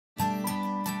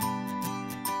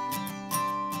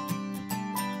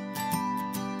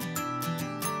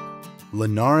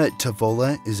Lennar at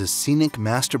Tavola is a scenic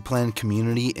master plan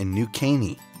community in New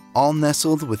Caney, all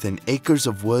nestled within acres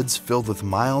of woods filled with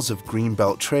miles of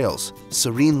greenbelt trails,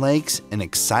 serene lakes, and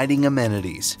exciting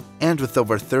amenities. And with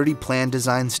over 30 plan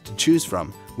designs to choose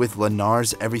from, with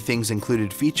Lennar's Everything's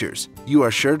Included features, you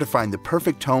are sure to find the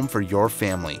perfect home for your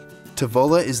family.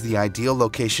 Tavola is the ideal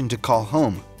location to call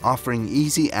home, offering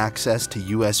easy access to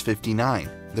US 59,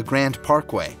 the Grand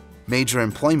Parkway, major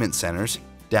employment centers,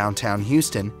 downtown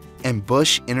Houston, and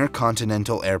Bush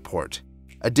Intercontinental Airport.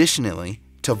 Additionally,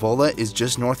 Tavola is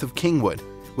just north of Kingwood,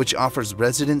 which offers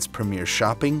residents premier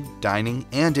shopping, dining,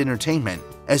 and entertainment,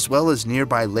 as well as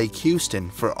nearby Lake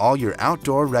Houston for all your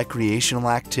outdoor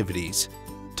recreational activities.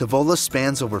 Tavola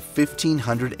spans over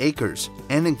 1,500 acres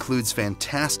and includes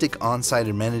fantastic on-site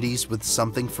amenities with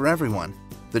something for everyone.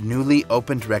 The newly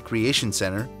opened recreation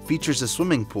center features a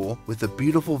swimming pool with a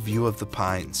beautiful view of the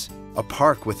pines, a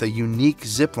park with a unique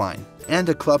zip line, and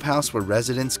a clubhouse where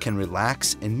residents can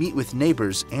relax and meet with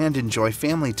neighbors and enjoy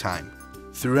family time.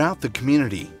 Throughout the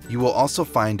community, you will also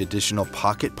find additional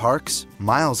pocket parks,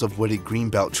 miles of wooded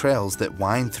greenbelt trails that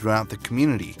wind throughout the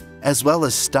community, as well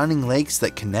as stunning lakes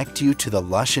that connect you to the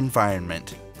lush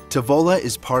environment. Tavola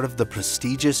is part of the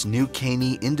prestigious New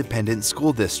Caney Independent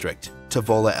School District.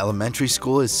 Tavola Elementary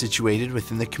School is situated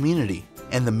within the community,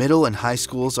 and the middle and high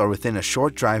schools are within a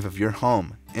short drive of your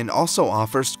home and also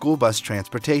offer school bus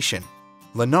transportation.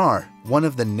 Lennar, one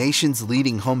of the nation's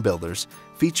leading home builders,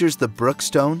 features the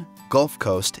Brookstone, Gulf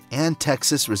Coast, and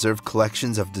Texas Reserve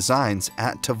collections of designs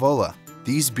at Tavola.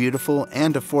 These beautiful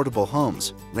and affordable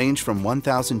homes range from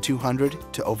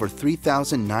 1,200 to over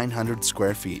 3,900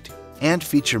 square feet and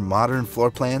feature modern floor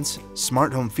plans,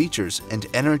 smart home features, and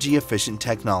energy-efficient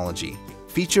technology.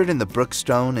 Featured in the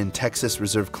Brookstone and Texas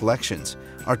Reserve collections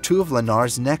are two of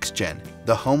Lennar's next-gen,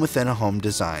 the Home Within a Home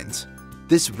designs.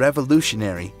 This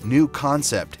revolutionary new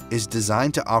concept is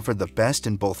designed to offer the best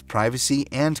in both privacy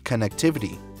and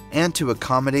connectivity, and to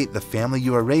accommodate the family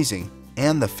you are raising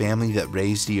and the family that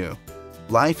raised you.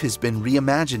 Life has been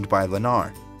reimagined by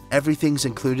Lennar. Everything's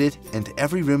included and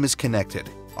every room is connected.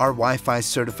 Our Wi-Fi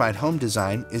certified home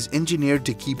design is engineered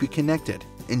to keep you connected,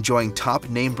 enjoying top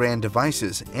name brand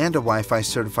devices and a Wi-Fi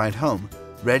certified home,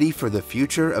 ready for the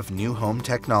future of new home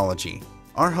technology.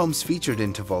 Our homes featured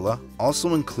in Tavola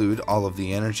also include all of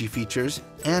the energy features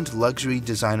and luxury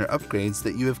designer upgrades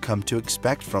that you have come to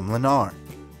expect from Lennar.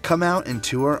 Come out and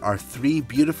tour our 3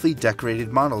 beautifully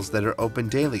decorated models that are open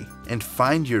daily and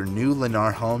find your new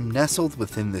Lennar home nestled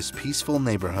within this peaceful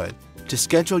neighborhood. To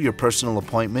schedule your personal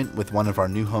appointment with one of our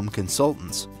new home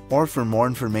consultants, or for more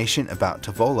information about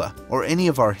Tavola or any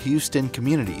of our Houston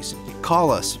communities, call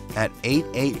us at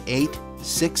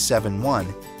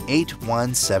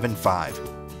 888-671-8175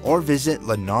 or visit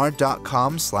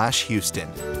lennar.com/Houston.